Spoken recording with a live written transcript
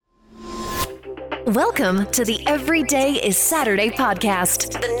Welcome to the Everyday is Saturday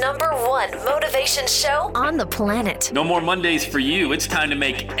podcast, the #1 motivation show on the planet. No more Mondays for you. It's time to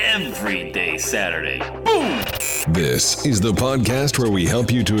make every day Saturday. Boom! This is the podcast where we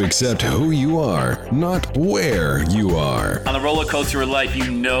help you to accept who you are, not where you are. On the roller coaster of life,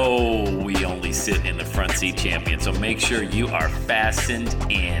 you know we only sit in the front seat, champion. So make sure you are fastened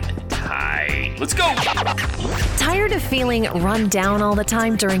in tight. Let's go! Tired of feeling run down all the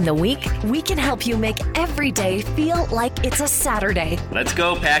time during the week? We can help you make every day feel like it's a Saturday. Let's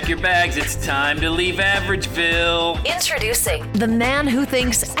go, pack your bags. It's time to leave Averageville. Introducing the man who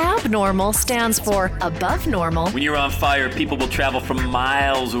thinks abnormal stands for above normal. When you're on fire, people will travel from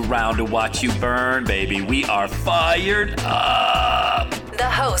miles around to watch you burn, baby. We are fired up. The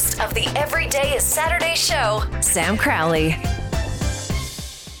host of the Everyday is Saturday show, Sam Crowley.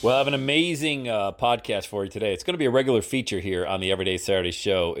 Well, I have an amazing podcast for you today. It's going to be a regular feature here on the Everyday Saturday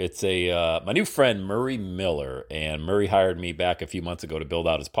show. It's my new friend, Murray Miller, and Murray hired me back a few months ago to build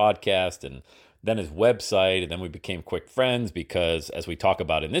out his podcast and then his website, and then we became quick friends because, as we talk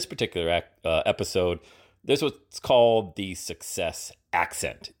about in this particular episode, this is what's called the success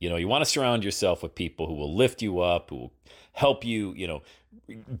accent. You know, you want to surround yourself with people who will lift you up, who will help you,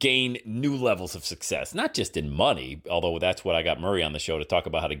 gain new levels of success, not just in money, although that's what I got Murray on the show to talk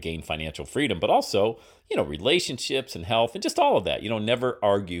about, how to gain financial freedom, but also, relationships and health and just all of that. Never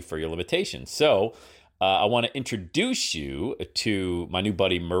argue for your limitations. So I want to introduce you to my new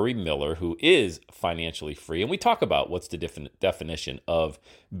buddy, Murray Miller, who is financially free. And we talk about what's the definition of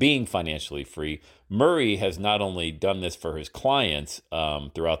being financially free. Murray has not only done this for his clients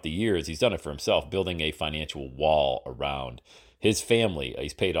throughout the years, he's done it for himself, building a financial wall around his family.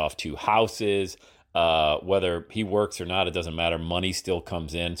 He's paid off 2 houses. Whether he works or not, it doesn't matter. Money still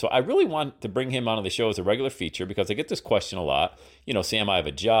comes in. So I really want to bring him onto the show as a regular feature because I get this question a lot. Sam, I have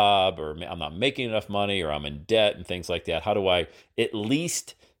a job, or I'm not making enough money, or I'm in debt and things like that. How do I at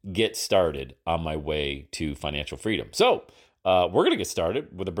least get started on my way to financial freedom? So we're going to get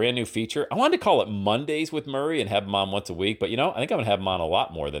started with a brand new feature. I wanted to call it Mondays with Murray and have him on once a week, but I think I'm going to have him on a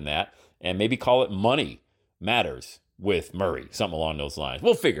lot more than that, and maybe call it Money Matters with Murray, something along those lines.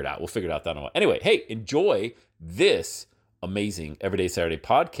 We'll figure it out. Down the line. Anyway, hey, enjoy this amazing Everyday Saturday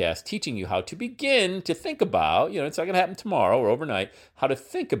podcast teaching you how to begin to think about, it's not going to happen tomorrow or overnight, how to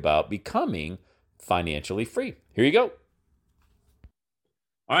think about becoming financially free. Here you go.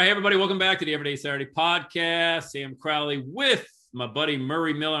 All right, everybody, welcome back to the Everyday Saturday podcast. Sam Crowley with my buddy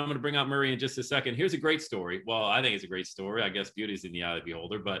Murray Miller. I'm going to bring out Murray in just a second. Here's a great story. Well, I think it's a great story. I guess beauty is in the eye of the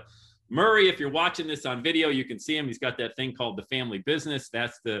beholder, but Murray, if you're watching this on video, you can see him. He's got that thing called The Family Business.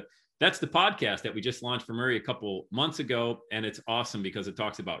 That's the podcast that we just launched for Murray a couple months ago. And it's awesome because it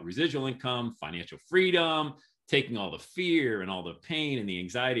talks about residual income, financial freedom, taking all the fear and all the pain and the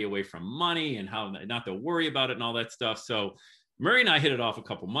anxiety away from money and how not to worry about it and all that stuff. So Murray and I hit it off a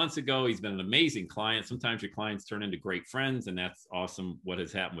couple months ago. He's been an amazing client. Sometimes your clients turn into great friends, and that's awesome what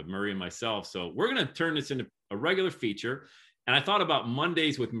has happened with Murray and myself. So we're going to turn this into a regular feature. And I thought about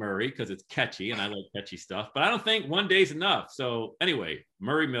Mondays with Murray because it's catchy and I like catchy stuff, but I don't think one day's enough. So anyway,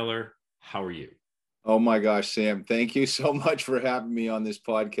 Murray Miller, how are you? Oh my gosh, Sam, thank you so much for having me on this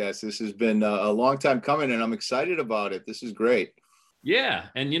podcast. This has been a long time coming and I'm excited about it. This is great. Yeah.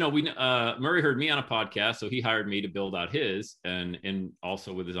 And, Murray heard me on a podcast, so he hired me to build out his and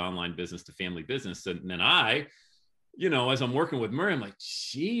also with his online business to family business. And then I, as I'm working with Murray, I'm like,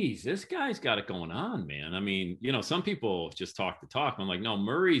 geez, this guy's got it going on, man. I mean, some people just talk the talk. I'm like, no,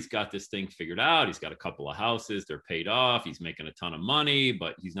 Murray's got this thing figured out. He's got a couple of houses. They're paid off. He's making a ton of money,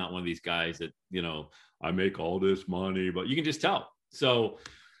 but he's not one of these guys that, I make all this money, but you can just tell. So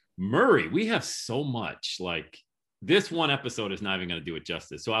Murray, we have so much, like this one episode is not even going to do it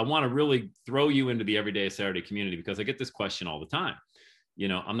justice. So I want to really throw you into the Everyday Saturday community because I get this question all the time.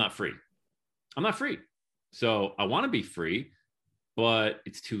 I'm not free. So I want to be free, but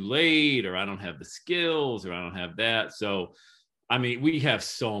it's too late, or I don't have the skills, or I don't have that. So, we have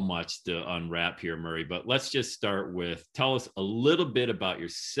so much to unwrap here, Murray, but let's just start with, tell us a little bit about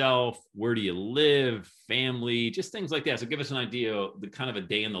yourself. Where do you live, family, just things like that. So give us an idea of the kind of a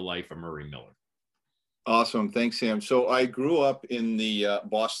day in the life of Murray Miller. Awesome. Thanks, Sam. So I grew up in the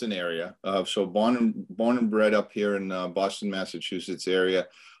Boston area. So born and bred up here in Boston, Massachusetts area.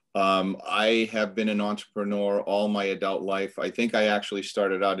 I have been an entrepreneur all my adult life. I think I actually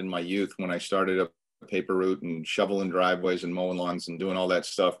started out in my youth when I started a paper route and shoveling driveways and mowing lawns and doing all that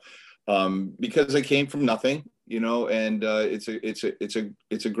stuff. Because I came from nothing, and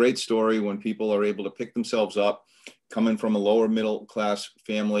it's a great story when people are able to pick themselves up, coming from a lower middle class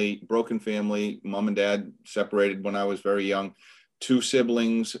family, broken family, mom and dad separated when I was very young, two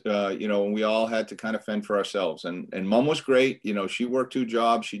siblings, and we all had to kind of fend for ourselves. And mom was great. She worked two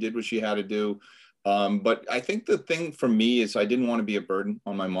jobs. She did what she had to do. But I think the thing for me is I didn't want to be a burden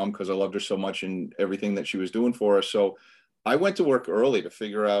on my mom because I loved her so much and everything that she was doing for us. So I went to work early to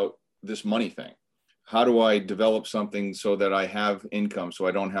figure out this money thing. How do I develop something so that I have income so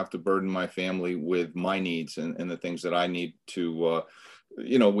I don't have to burden my family with my needs and the things that I need to,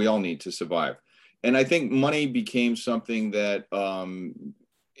 we all need to survive. And I think money became something that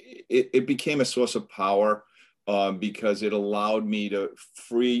it became a source of power because it allowed me to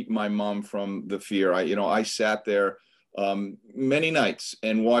free my mom from the fear. I sat there many nights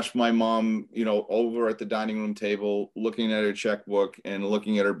and watched my mom, over at the dining room table, looking at her checkbook and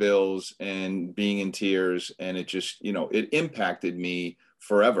looking at her bills and being in tears. And it just, it impacted me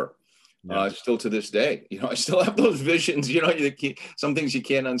forever. Yeah. Still to this day, I still have those visions, some things you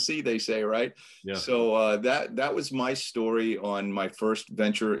can't unsee, they say, right? Yeah. So that was my story on my first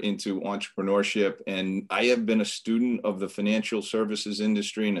venture into entrepreneurship. And I have been a student of the financial services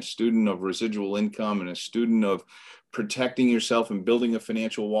industry and a student of residual income and a student of protecting yourself and building a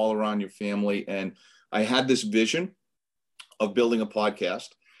financial wall around your family. And I had this vision of building a podcast.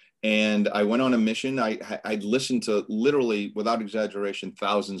 And I went on a mission. I'd listened to, literally, without exaggeration,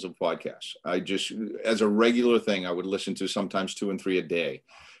 thousands of podcasts. As a regular thing, I would listen to sometimes 2 and 3 a day.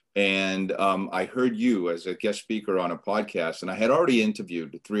 And I heard you as a guest speaker on a podcast, and I had already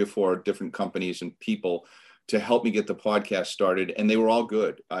interviewed 3 or 4 different companies and people to help me get the podcast started. And they were all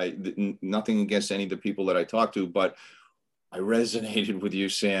good. Nothing against any of the people that I talked to, but I resonated with you,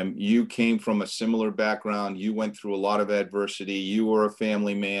 Sam. You came from a similar background. You went through a lot of adversity. You were a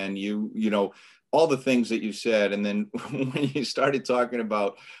family man. All the things that you said. And then when you started talking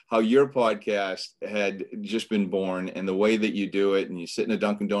about how your podcast had just been born and the way that you do it, and you sit in a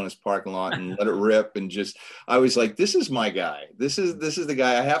Dunkin' Donuts parking lot and let it rip, and I was like, this is my guy. This is the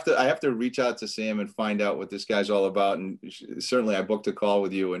guy. I have to reach out to Sam and find out what this guy's all about. And certainly I booked a call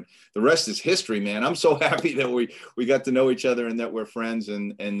with you, and the rest is history, man. I'm so happy that we got to know each other and that we're friends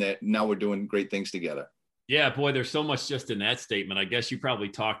and that now we're doing great things together. Yeah, boy, there's so much just in that statement. I guess you probably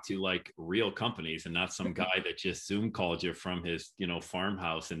talked to like real companies and not some guy that just Zoom called you from his,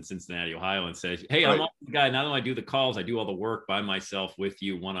 farmhouse in Cincinnati, Ohio, and says, hey, I'm the guy. Now that I do the calls, I do all the work by myself with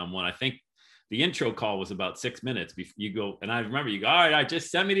you one-on-one. I think the intro call was about 6 minutes before you go. And I remember you go, all right,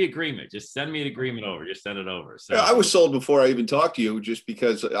 just send me the agreement. Just send me the agreement over. Just send it over. So yeah, I was sold before I even talked to you, just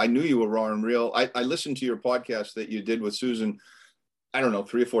because I knew you were raw and real. I listened to your podcast that you did with Susan, I don't know,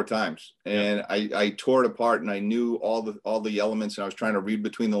 3 or 4 times. And I tore it apart, and I knew all the elements, and I was trying to read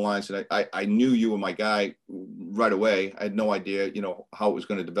between the lines, and I knew you were my guy right away. I had no idea, how it was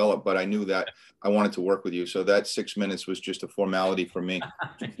going to develop, but I knew that I wanted to work with you. So that 6 minutes was just a formality for me.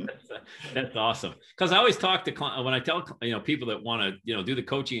 That's awesome. Because I always talk to when I tell people that want to do the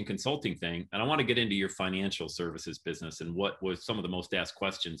coaching and consulting thing, and I want to get into your financial services business and what was some of the most asked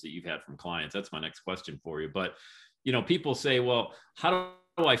questions that you've had from clients. That's my next question for you. But people say, well, how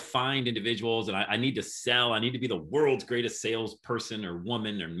do I find individuals? And I need to sell. I need to be the world's greatest salesperson or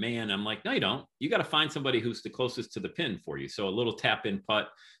woman or man. I'm like, no, you don't. You got to find somebody who's the closest to the pin for you. So a little tap in putt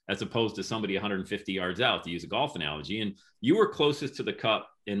as opposed to somebody 150 yards out, to use a golf analogy. And you were closest to the cup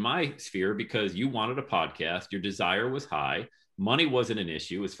in my sphere because you wanted a podcast. Your desire was high. Money wasn't an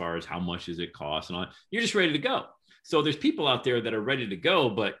issue as far as how much does it cost and all that. You're just ready to go. So there's people out there that are ready to go,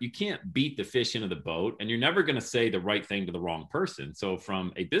 but you can't beat the fish into the boat, and you're never going to say the right thing to the wrong person. So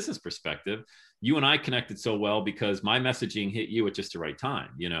from a business perspective, you and I connected so well because my messaging hit you at just the right time,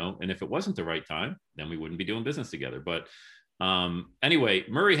 and if it wasn't the right time, then we wouldn't be doing business together. But anyway,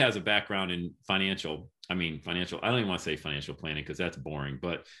 Murray has a background in financial, I don't even want to say financial planning because that's boring,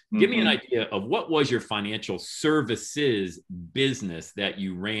 but give me an idea of what was your financial services business that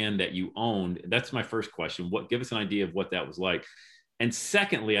you ran, that you owned. That's my first question. Give us an idea of what that was like. And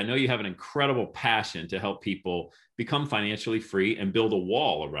secondly, I know you have an incredible passion to help people become financially free and build a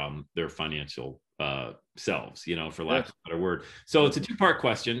wall around their financial selves, for lack of a better word. So it's a 2-part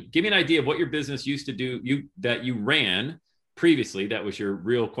question. Give me an idea of what your business used to do, that you ran previously, that was your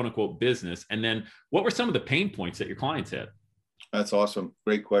real quote unquote business. And then what were some of the pain points that your clients had? That's awesome.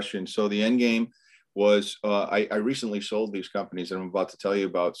 Great question. So the end game was, I recently sold these companies that I'm about to tell you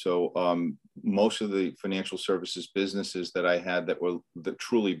about. So most of the financial services businesses that I had that were the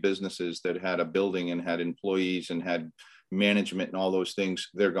truly businesses that had a building and had employees and had management and all those things,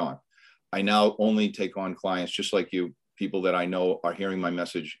 they're gone. I now only take on clients just like you, people that I know are hearing my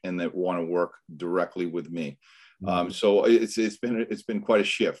message and that want to work directly with me. So it's been quite a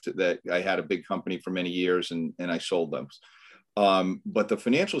shift that I had a big company for many years and I sold them. But the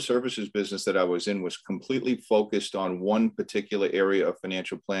financial services business that I was in was completely focused on one particular area of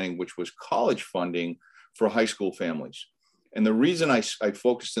financial planning, which was college funding for high school families. And the reason I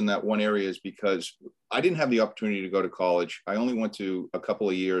focused in that one area is because I didn't have the opportunity to go to college. I only went to a couple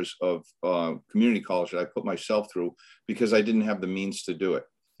of years of community college that I put myself through because I didn't have the means to do it.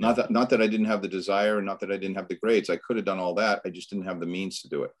 Not that I didn't have the desire, not that I didn't have the grades. I could have done all that. I just didn't have the means to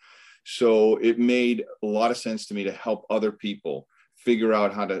do it. So it made a lot of sense to me to help other people figure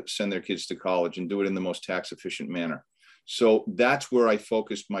out how to send their kids to college and do it in the most tax efficient manner. So that's where I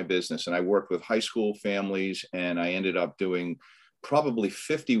focused my business. And I worked with high school families, and I ended up doing probably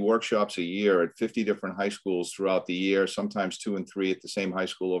 50 workshops a year at 50 different high schools throughout the year, sometimes 2 and 3 at the same high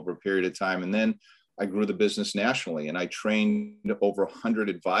school over a period of time. And then I grew the business nationally, and I trained over 100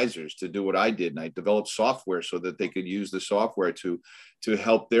 advisors to do what I did. And I developed software so that they could use the software to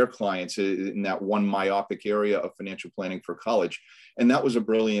help their clients in that one myopic area of financial planning for college. And that was a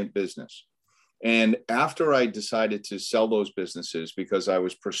brilliant business. And after I decided to sell those businesses, because I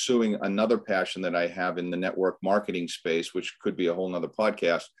was pursuing another passion that I have in the network marketing space, which could be a whole nother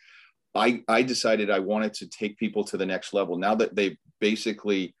podcast, I decided I wanted to take people to the next level. Now that they've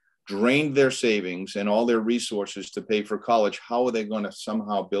basically drained their savings and all their resources to pay for college, how are they going to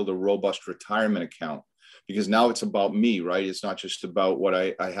somehow build a robust retirement account? Because now it's about me, right? It's not just about what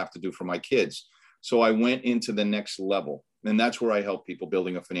I have to do for my kids. So I went into the next level. And that's where I help people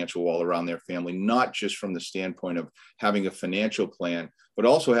building a financial wall around their family, not just from the standpoint of having a financial plan, but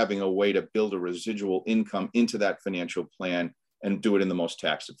also having a way to build a residual income into that financial plan and do it in the most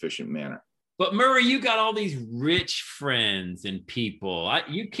tax efficient manner. But Murray, you got all these rich friends and people.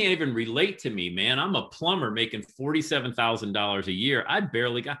 You can't even relate to me, man. I'm a plumber making $47,000 a year. I'm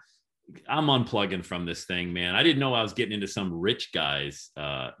unplugging from this thing, man. I didn't know I was getting into some rich guys,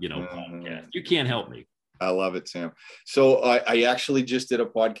 podcast. You can't help me. I love it, Sam. So I actually just did a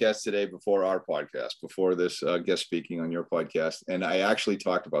podcast today before our podcast, before this guest speaking on your podcast. And I actually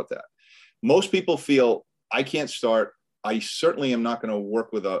talked about that. Most people feel I can't start. I certainly am not going to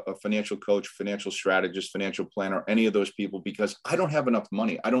work with a financial coach, financial strategist, financial planner, any of those people, because I don't have enough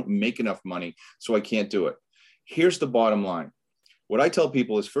money. I don't make enough money, so I can't do it. Here's the bottom line. What I tell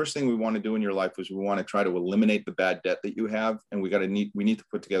people is first thing we want to do in your life is we want to try to eliminate the bad debt that you have. And we need to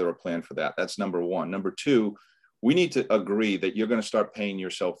put together a plan for that. That's number one. Number two, we need to agree that you're going to start paying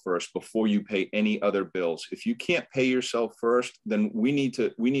yourself first before you pay any other bills. If you can't pay yourself first, then we need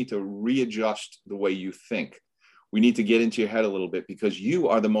to readjust the way you think. We need to get into your head a little bit because you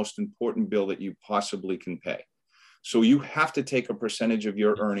are the most important bill that you possibly can pay. So you have to take a percentage of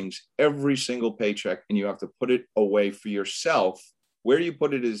your earnings every single paycheck, and you have to put it away for yourself. Where you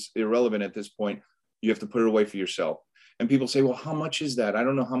put it is irrelevant at this point. You have to put it away for yourself. And people say, well, how much is that? I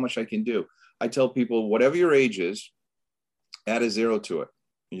don't know how much I can do. I tell people, whatever your age is, add a 0 to it.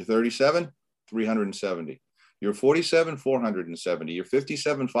 You're 37, 370. You're 47, 470. You're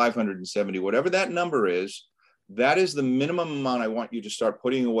 57, 570. Whatever that number is, that is the minimum amount I want you to start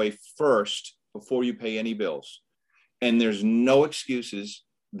putting away first before you pay any bills. And there's no excuses.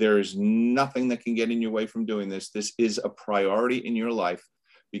 There is nothing that can get in your way from doing this. This is a priority in your life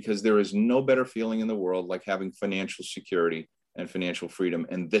because there is no better feeling in the world like having financial security and financial freedom.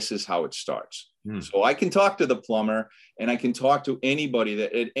 And this is how it starts. So I can talk to the plumber and I can talk to anybody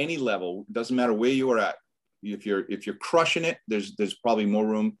that at any level, doesn't matter where you are at. If you're crushing it, there's probably more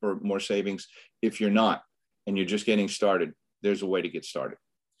room for more savings. If you're not, and you're just getting started, there's a way to get started.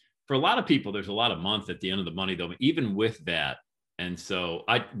 For a lot of people, there's a lot of month at the end of the money, though, even with that. And so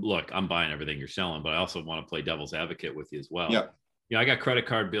I'm buying everything you're selling, but I also want to play devil's advocate with you as well. Yeah. I got credit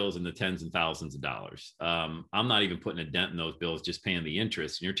card bills in the tens and thousands of dollars. I'm not even putting a dent in those bills, just paying the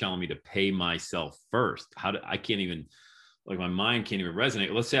interest. And you're telling me to pay myself first. I can't even, my mind can't even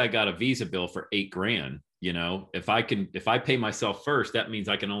resonate. Let's say I got a Visa bill for $8,000. If I pay myself first, that means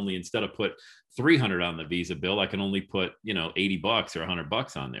I can only, instead of put 300 on the Visa bill, I can only put, $80 or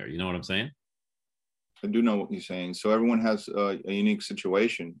 $100 on there. You know what I'm saying? I do know what you're saying. So everyone has a unique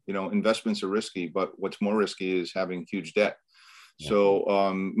situation. Investments are risky, but what's more risky is having huge debt. Yeah. So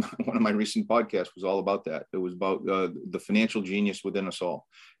one of my recent podcasts was all about that. It was about the financial genius within us all.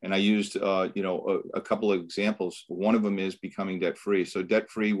 And I used, a couple of examples. One of them is becoming debt-free. So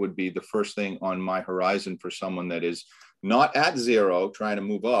debt-free would be the first thing on my horizon for someone that is not at 0 trying to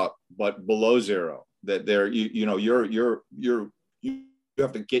move up, but below 0. That you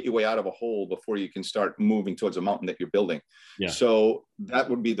have to get your way out of a hole before you can start moving towards a mountain that you're building. Yeah. So that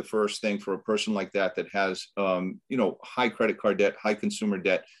would be the first thing for a person like that has, high credit card debt, high consumer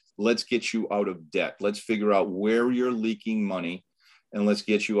debt. Let's get you out of debt. Let's figure out where you're leaking money and let's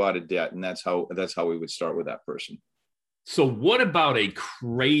get you out of debt. And that's how we would start with that person. So what about a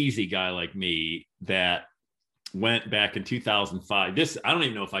crazy guy like me that went back in 2005? This, I don't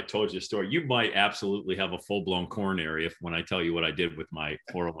even know if I told you the story. You might absolutely have a full-blown coronary when I tell you what I did with my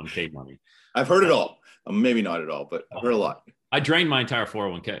 401k money. I've heard it all. Maybe not at all, but I've heard a lot. I drained my entire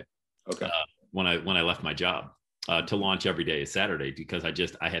 401k. Okay. When I left my job to launch Every Day is Saturday, because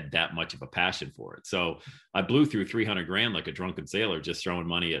I had that much of a passion for it. So I blew through 300 grand like a drunken sailor, just throwing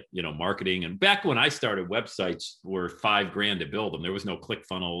money at, marketing. And back when I started, websites were $5,000 to build them. There was no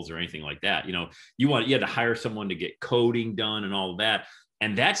ClickFunnels or anything like that. You had to hire someone to get coding done and all of that.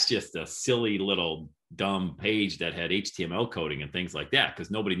 And that's just a silly little dumb page that had HTML coding and things like that,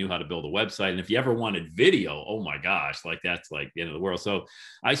 because nobody knew how to build a website. And if you ever wanted video, oh my gosh, like that's like the end of the world. So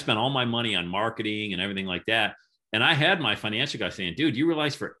I spent all my money on marketing and everything like that. And I had my financial guy saying, dude, you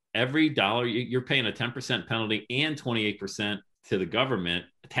realize for every dollar you're paying a 10% penalty and 28% to the government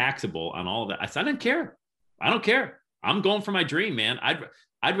taxable on all of that. I said, I didn't care. I don't care. I'm going for my dream, man.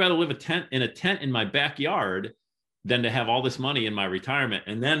 I'd rather live in a tent in my backyard than to have all this money in my retirement.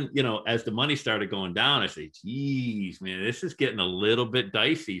 And then, as the money started going down, I say, geez, man, this is getting a little bit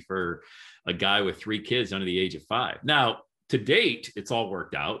dicey for a guy with 3 kids under the age of 5. Now, to date, it's all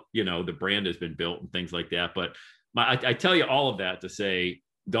worked out. The brand has been built and things like that. But I tell you all of that to say,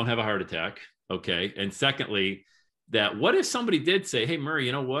 don't have a heart attack. Okay. And secondly, that what if somebody did say, hey, Murray,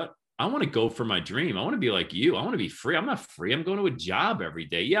 you know what? I want to go for my dream. I want to be like you. I want to be free. I'm not free. I'm going to a job every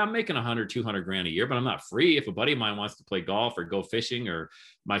day. Yeah, I'm making 100, 200 grand a year, but I'm not free. If a buddy of mine wants to play golf or go fishing, or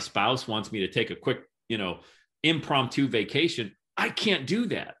my spouse wants me to take a quick, impromptu vacation, I can't do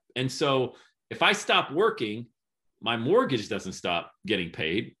that. And so if I stop working, my mortgage doesn't stop getting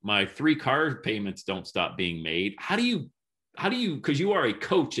paid. My 3 car payments don't stop being made. How do you, because you are a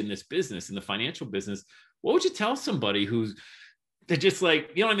coach in this business, in the financial business, what would you tell somebody they're just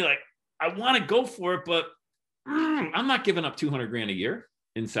like, like, I want to go for it, but I'm not giving up 200 grand a year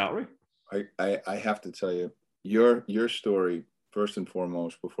in salary. I have to tell you, your story, first and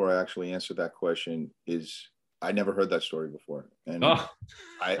foremost, before I actually answer that question, is I never heard that story before. And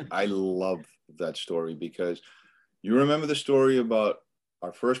I love that story, because you remember the story about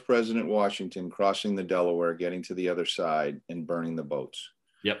our first president, Washington, crossing the Delaware, getting to the other side and burning the boats.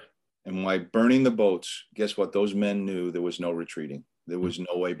 Yep. And by burning the boats, guess what? Those men knew there was no retreating. There was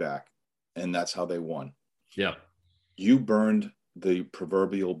no way back. And that's how they won. Yeah. You burned the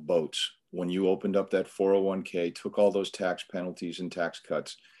proverbial boats when you opened up that 401k, took all those tax penalties and tax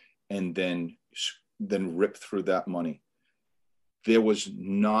cuts, and then ripped through that money. There was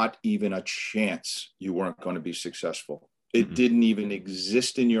not even a chance you weren't going to be successful. It didn't even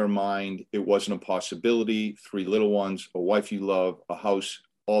exist in your mind. It wasn't a possibility. 3 little ones, a wife you love, a house,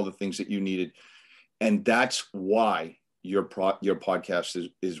 all the things that you needed. And that's why your podcast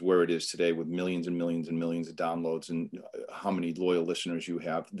is where it is today, with millions and millions and millions of downloads, and how many loyal listeners you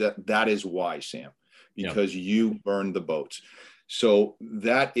have. That is why, Sam, because you burned the boats. So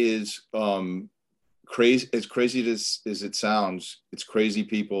that is crazy. As crazy as it sounds, it's crazy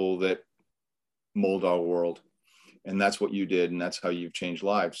people that mold our world. And that's what you did. And that's how you've changed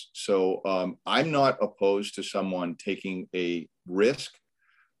lives. So I'm not opposed to someone taking a risk,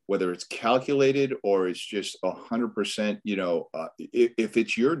 whether it's calculated or it's just 100%, if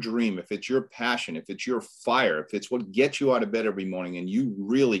it's your dream, if it's your passion, if it's your fire, if it's what gets you out of bed every morning, and you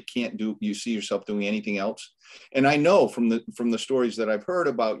really you see yourself doing anything else. And I know from the stories that I've heard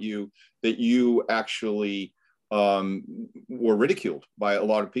about you that you actually were ridiculed by a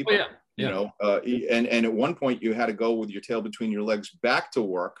lot of people. Oh, yeah. And at one point you had to go with your tail between your legs back to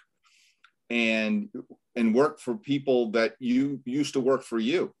work and work for people that you used to work for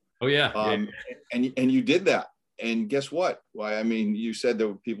you. Oh yeah. And you did that. And guess what? Well, I mean, you said there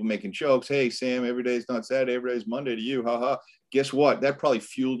were people making jokes. Hey, Sam, every day is not Saturday, every day is Monday to you. Ha ha. Guess what? That probably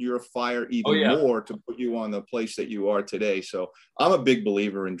fueled your fire even more to put you on the place that you are today. So I'm a big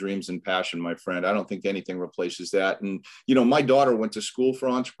believer in dreams and passion, my friend. I don't think anything replaces that. And, my daughter went to school for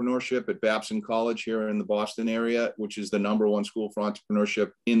entrepreneurship at Babson College here in the Boston area, which is the #1 school for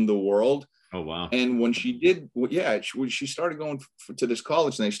entrepreneurship in the world. Oh, wow. And when she did, when she started going to this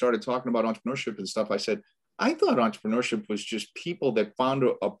college and they started talking about entrepreneurship and stuff, I said, I thought entrepreneurship was just people that found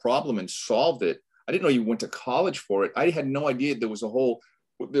a problem and solved it. I didn't know you went to college for it. I had no idea there was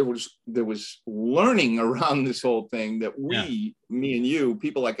learning around this whole thing that me and you,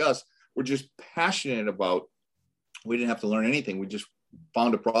 people like us, were just passionate about. We didn't have to learn anything. We just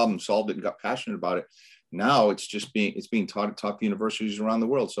found a problem, solved it, and got passionate about it. Now it's being taught at top universities around the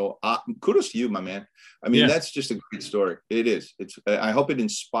world. So kudos to you, my man. I mean, that's just a great story. It is. I hope it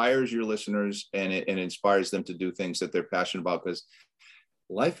inspires your listeners and it inspires them to do things that they're passionate about, because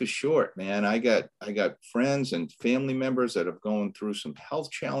life is short, man. I got friends and family members that have gone through some health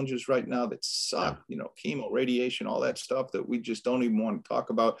challenges right now that suck, you know, chemo, radiation, all that stuff that we just don't even want to talk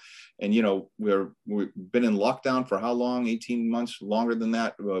about. And, you know, we've been in lockdown for how long? 18 months, longer than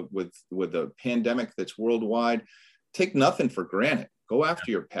that, with a pandemic that's worldwide. Take nothing for granted. Go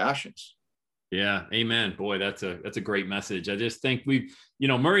after your passions. Yeah. Amen. Boy, that's a great message. I just think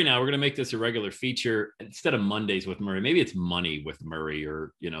Murray, now we're going to make this a regular feature instead of Mondays with Murray. Maybe it's money with Murray,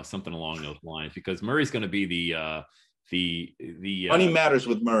 or, you know, something along those lines, because Murray's going to be the money matters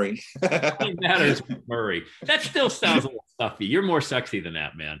with Murray. Money matters with Murray. That still sounds a little stuffy. You're more sexy than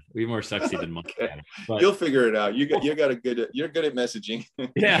that, man. You're more sexy than money. Okay. You'll figure it out. You're good at messaging.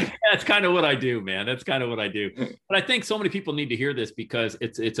 Yeah, that's kind of what I do, man. That's kind of what I do. But I think so many people need to hear this, because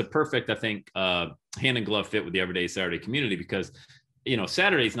it's a perfect, I think, hand in glove fit with the Everyday Saturday community, because, you know,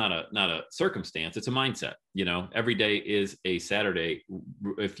 Saturday is not a circumstance. It's a mindset. You know, every day is a Saturday.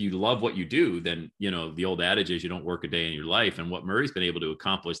 If you love what you do, then, you know, the old adage is you don't work a day in your life. And what Murray's been able to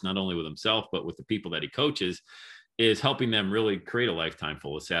accomplish, not only with himself, but with the people that he coaches, is helping them really create a lifetime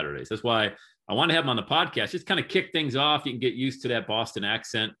full of Saturdays. That's why I want to have him on the podcast, just kind of kick things off. You can get used to that Boston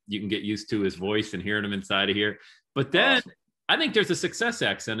accent. You can get used to his voice and hearing him inside of here. But then awesome. I think there's a success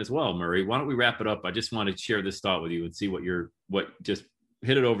accent as well, Murray. Why don't we wrap it up? I just want to share this thought with you and see just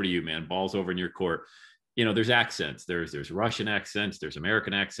hit it over to you, man. Ball's over in your court. You know, there's accents. There's Russian accents. There's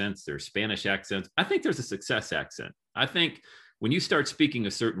American accents. There's Spanish accents. I think there's a success accent. I think when you start speaking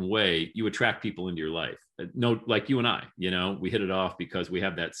a certain way, you attract people into your life. No, like you and I, you know, we hit it off because we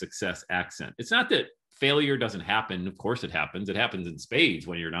have that success accent. It's not that failure doesn't happen. Of course it happens. It happens in spades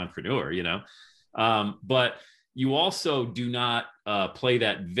when you're an entrepreneur, you know, but you also do not play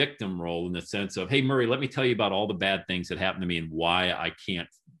that victim role in the sense of, hey, Murray, let me tell you about all the bad things that happened to me and why I can't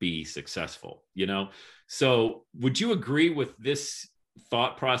be successful, you know? So would you agree with this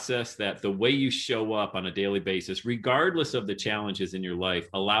thought process that the way you show up on a daily basis, regardless of the challenges in your life,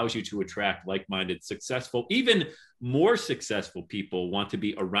 allows you to attract like-minded, successful, even more successful people want to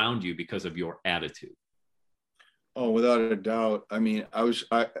be around you because of your attitude? Oh, without a doubt. I mean,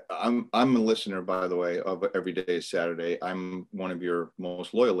 I'm a listener, by the way, of Every Day is Saturday. I'm one of your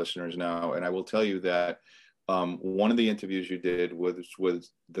most loyal listeners now. And I will tell you that one of the interviews you did was with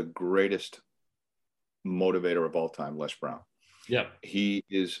the greatest motivator of all time, Les Brown. Yeah. He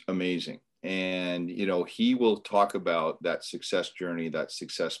is amazing. And, you know, he will talk about that success journey, that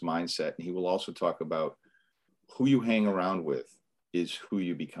success mindset. And he will also talk about who you hang around with is who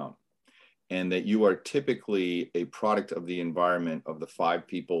you become. And that you are typically a product of the environment of the 5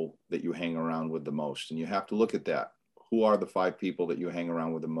 people that you hang around with the most. And you have to look at that. Who are the 5 people that you hang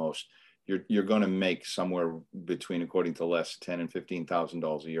around with the most? You're going to make somewhere between, according to Les, $10,000 and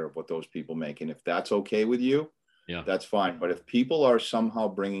 $15,000 a year of what those people make. And if that's okay with you, yeah, that's fine. But if people are somehow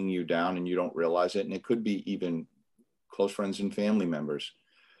bringing you down and you don't realize it, and it could be even close friends and family members,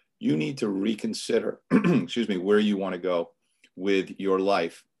 you need to reconsider, where you want to go with your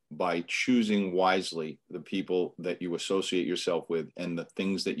life by choosing wisely the people that you associate yourself with and the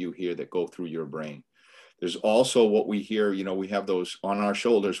things that you hear that go through your brain. There's also what we hear, you know, we have those on our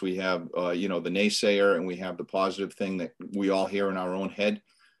shoulders. We have, the naysayer, and we have the positive thing that we all hear in our own head.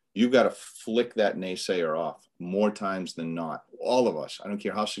 You've got to flick that naysayer off more times than not. All of us, I don't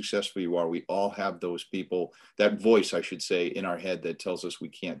care how successful you are, we all have those people, that voice, I should say, in our head that tells us we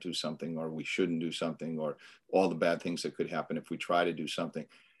can't do something, or we shouldn't do something, or all the bad things that could happen if we try to do something.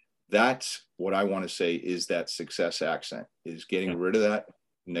 That's what I want to say is that success accent, is getting rid of that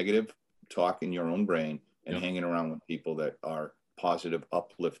negative talk in your own brain and hanging around with people that are positive,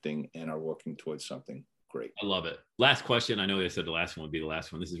 uplifting, and are working towards something great. I love it. Last question. I know they said the last one would be the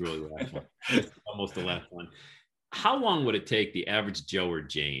last one. This is really the last one. It's almost the last one. How long would it take the average Joe or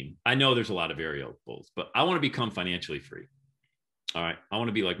Jane? I know there's a lot of variables, but I want to become financially free. All right. I want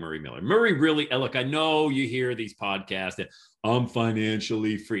to be like Murray Miller. Murray really, look, I know you hear these podcasts that I'm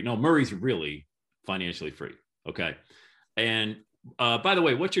financially free. No, Murray's really financially free. Okay. And by the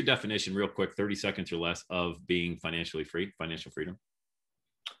way, what's your definition, real quick, 30 seconds or less, of being financially free, financial freedom?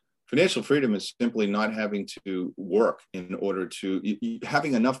 Financial freedom is simply not having to work in order to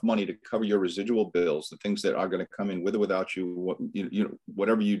having enough money to cover your residual bills, the things that are going to come in with or without you,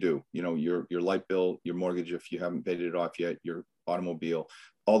 whatever you do, your light bill, your mortgage, if you haven't paid it off yet, your automobile,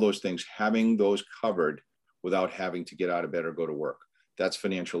 all those things, having those covered without having to get out of bed or go to work. That's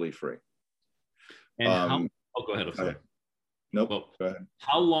financially free. And go ahead. Go ahead. Nope. Well, go ahead.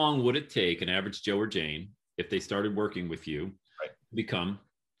 How long would it take an average Joe or Jane, if they started working with you, to become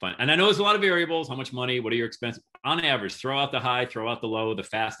Fine. And I know there's a lot of variables. How much money? What are your expenses? On average, throw out the high, throw out the low, the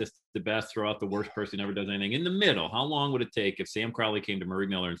fastest, the best, throw out the worst person who never does anything. In the middle, how long would it take if Sam Crowley came to Murray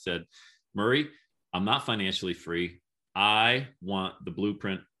Miller and said, Murray, I'm not financially free. I want the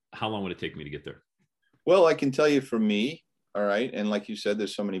blueprint. How long would it take me to get there? Well, I can tell you for me, all right. And like you said,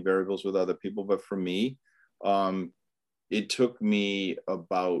 there's so many variables with other people, but for me, it took me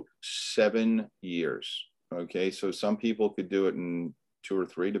about 7 years. Okay. So some people could do it in 2 or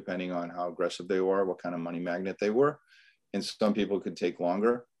 3, depending on how aggressive they were, what kind of money magnet they were. And some people could take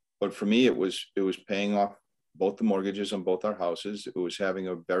longer. But for me, it was paying off both the mortgages on both our houses. It was having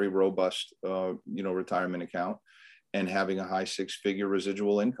a very robust, retirement account and having a high 6-figure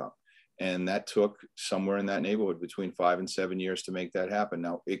residual income. And that took somewhere in that neighborhood between 5 and 7 years to make that happen.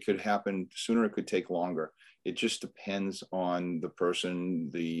 Now, it could happen sooner, it could take longer. It just depends on the person,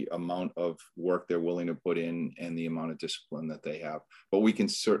 the amount of work they're willing to put in, and the amount of discipline that they have. But we can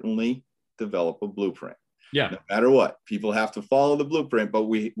certainly develop a blueprint. Yeah. No matter what, people have to follow the blueprint, but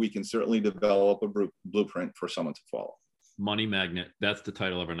we can certainly develop a blueprint for someone to follow. Money magnet. That's the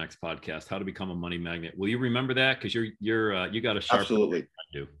title of our next podcast. How to become a money magnet. Will you remember that? Because you got a sharp. Absolutely.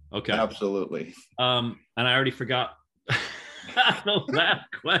 I do. Okay. Absolutely. And I already forgot the last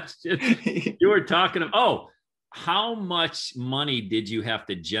question. You were talking about, how much money did you have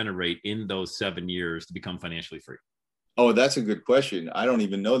to generate in those 7 years to become financially free? Oh, that's a good question. I don't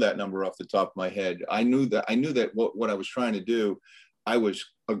even know that number off the top of my head. I knew that what I was trying to do, I was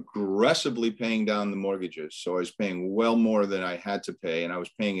aggressively paying down the mortgages. So I was paying well more than I had to pay. And I was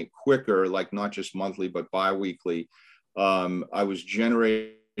paying it quicker, like not just monthly, but biweekly. I was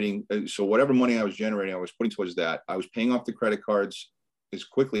generating. So whatever money I was generating, I was putting towards that. I was paying off the credit cards as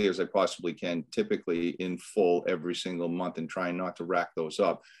quickly as I possibly can, typically in full every single month, and trying not to rack those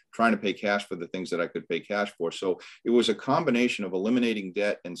up, trying to pay cash for the things that I could pay cash for. So it was a combination of eliminating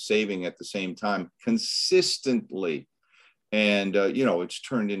debt and saving at the same time consistently. And, it's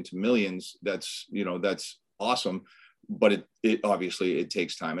turned into millions. That's awesome. But it obviously it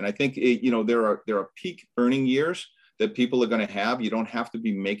takes time. And I think, there are peak earning years that people are going to have. You don't have to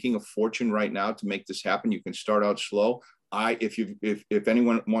be making a fortune right now to make this happen. You can start out slow. If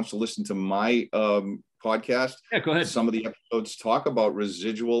anyone wants to listen to my podcast, yeah, go ahead. Some of the episodes talk about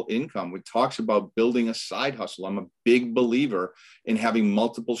residual income. It talks about building a side hustle. I'm a big believer in having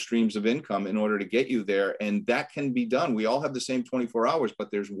multiple streams of income in order to get you there. And that can be done. We all have the same 24 hours,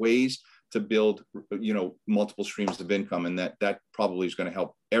 but there's ways to build, multiple streams of income. And that probably is going to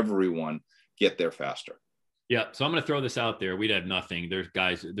help everyone get there faster. Yeah. So I'm going to throw this out there. We'd have nothing. There's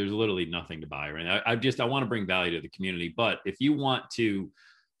literally nothing to buy, right? I want to bring value to the community, but if you want to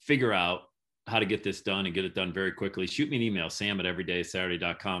figure out how to get this done and get it done very quickly, shoot me an email,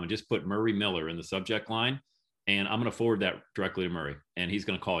 sam@everydaysaturday.com, and just put Murray Miller in the subject line. And I'm going to forward that directly to Murray, and he's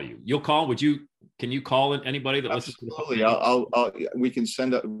going to call you. You'll call. Can you call anybody that listens to the podcast? We can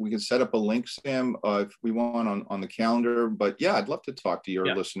set up a link, Sam, if we want on the calendar. But yeah, I'd love to talk to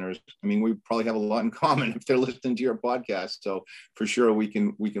your listeners. I mean, we probably have a lot in common if they're listening to your podcast. So for sure, we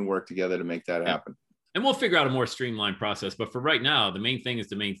can work together to make that happen. And we'll figure out a more streamlined process. But for right now, the main thing is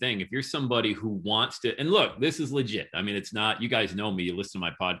the main thing. If you're somebody who wants to, and look, this is legit. I mean, it's not, you guys know me, you listen to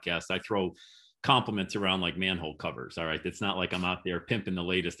my podcast. I throw compliments around like manhole covers. All right. It's not like I'm out there pimping the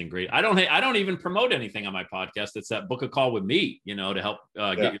latest and great. I don't even promote anything on my podcast. It's that book a call with me, to help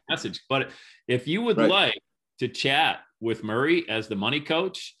get your message. But if you would like to chat with Murray as the money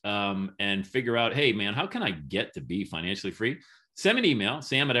coach and figure out, hey man, how can I get to be financially free? Send me an email,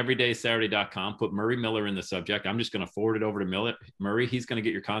 sam@everydaysaturday.com, put Murray Miller in the subject. I'm just going to forward it over to Murray. He's going to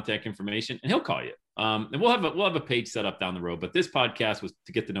get your contact information and he'll call you. And we'll have a page set up down the road, but this podcast was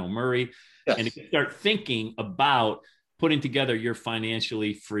to get to know Murray and to start thinking about putting together your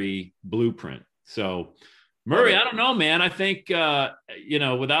financially free blueprint. So Murray, I don't know, man. I think,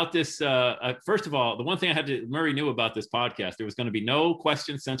 without this, first of all, the one thing Murray knew about this podcast, there was going to be no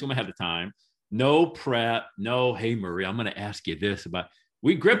questions sent to him ahead of time. No prep, no, hey, Murray, I'm going to ask you this about,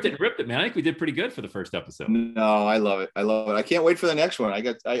 we gripped it and ripped it, man. I think we did pretty good for the first episode. No, I love it. I can't wait for the next one.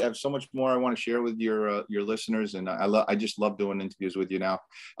 I have so much more I want to share with your listeners. And I just love doing interviews with you now.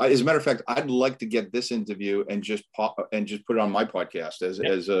 As a matter of fact, I'd like to get this interview and just put it on my podcast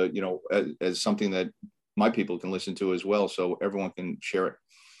as something that my people can listen to as well. So everyone can share it.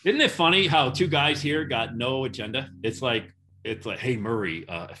 Isn't it funny how two guys here got no agenda? It's like, hey, Murray,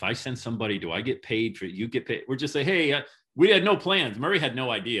 if I send somebody, do I get paid for it? You get paid. We're just saying, hey, we had no plans. Murray had no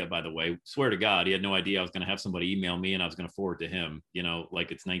idea, by the way. Swear to God, he had no idea I was going to have somebody email me and I was going to forward to him,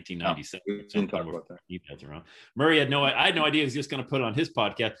 like it's 1997. No, we didn't talk about that. Emails around. Murray I had no idea he was just going to put it on his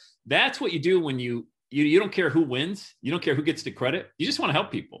podcast. That's what you do when you you don't care who wins. You don't care who gets the credit. You just want to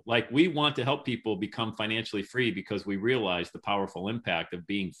help people. Like, we want to help people become financially free because we realize the powerful impact of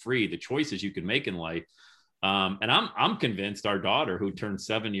being free, the choices you can make in life. And I'm convinced our daughter, who turned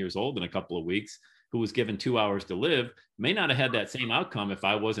 7 years old in a couple of weeks, who was given 2 hours to live, may not have had that same outcome if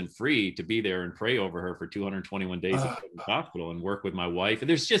I wasn't free to be there and pray over her for 221 days at the hospital and work with my wife. And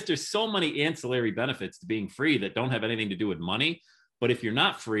there's so many ancillary benefits to being free that don't have anything to do with money. But if you're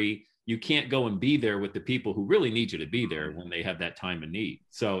not free, you can't go and be there with the people who really need you to be there when they have that time and need.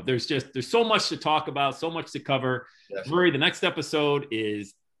 So there's so much to talk about, so much to cover. Yes. Murray, the next episode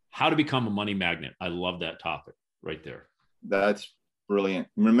is how to become a money magnet. I love that topic right there. That's brilliant.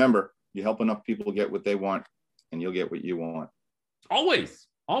 Remember, you help enough people get what they want and you'll get what you want. Always.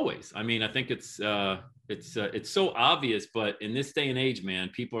 I mean, I think it's so obvious, but in this day and age, man,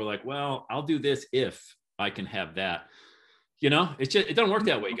 people are like, well, I'll do this if I can have that. You know, it doesn't work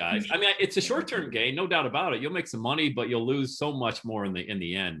that way, guys. I mean, it's a short-term gain, no doubt about it. You'll make some money, but you'll lose so much more in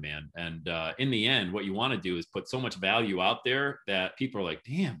the end, man. And in the end, what you want to do is put so much value out there that people are like,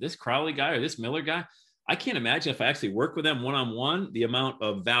 damn, this Crowley guy or this Miller guy, I can't imagine if I actually work with them one-on-one, the amount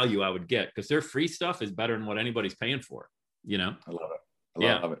of value I would get, because their free stuff is better than what anybody's paying for, you know? I love it.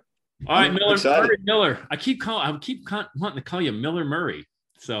 I love it. All right, Miller. I keep wanting to call you Miller Murray.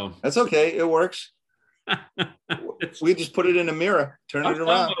 So that's okay. It works. We just put it in a mirror, turn it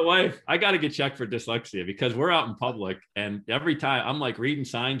around. My wife, I got to get checked for dyslexia because we're out in public, and every time I'm like reading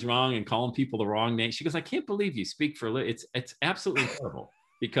signs wrong and calling people the wrong name. She goes, "I can't believe you speak for it's absolutely horrible."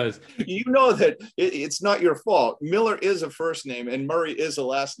 Because you know that it's not your fault. Miller is a first name and Murray is a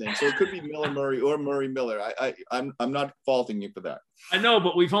last name, so it could be Miller Murray or Murray Miller. I'm not faulting you for that. I know,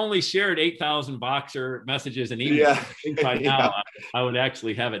 but we've only shared 8,000 Boxer messages and emails. Yeah. I think by now I would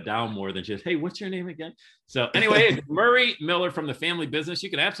actually have it down more than just, hey, what's your name again? So anyway, Murray Miller from The Family Business.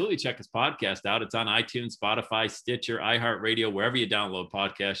 You can absolutely check his podcast out. It's on iTunes, Spotify, Stitcher, iHeartRadio, wherever you download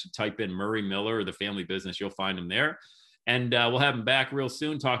podcasts. You type in Murray Miller or The Family Business, you'll find him there. And we'll have him back real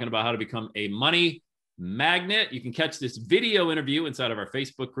soon talking about how to become a money magnet. You can catch this video interview inside of our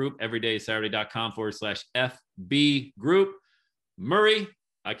Facebook group, everydaysaturday.com/FB group. Murray,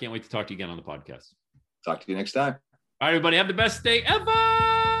 I can't wait to talk to you again on the podcast. Talk to you next time. All right, everybody, have the best day ever.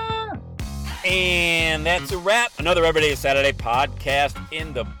 And that's a wrap. Another Everyday Saturday podcast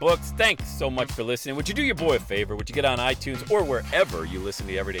in the books. Thanks so much for listening. Would you do your boy a favor? Would you get on iTunes or wherever you listen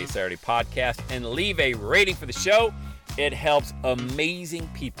to the Everyday Saturday podcast and leave a rating for the show? It helps amazing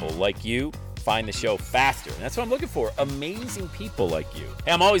people like you find the show faster. And that's what I'm looking for, amazing people like you.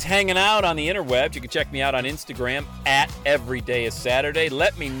 Hey, I'm always hanging out on the interwebs. You can check me out on Instagram at EverydayIsSaturday.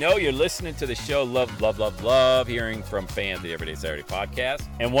 Let me know you're listening to the show. Love hearing from fans of the Everyday Saturday podcast.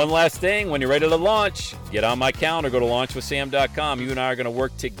 And one last thing, when you're ready to launch, get on my calendar, go to launchwithsam.com. You and I are going to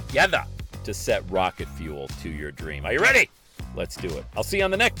work together to set rocket fuel to your dream. Are you ready? Let's do it. I'll see you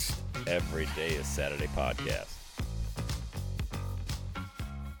on the next Everyday is Saturday podcast.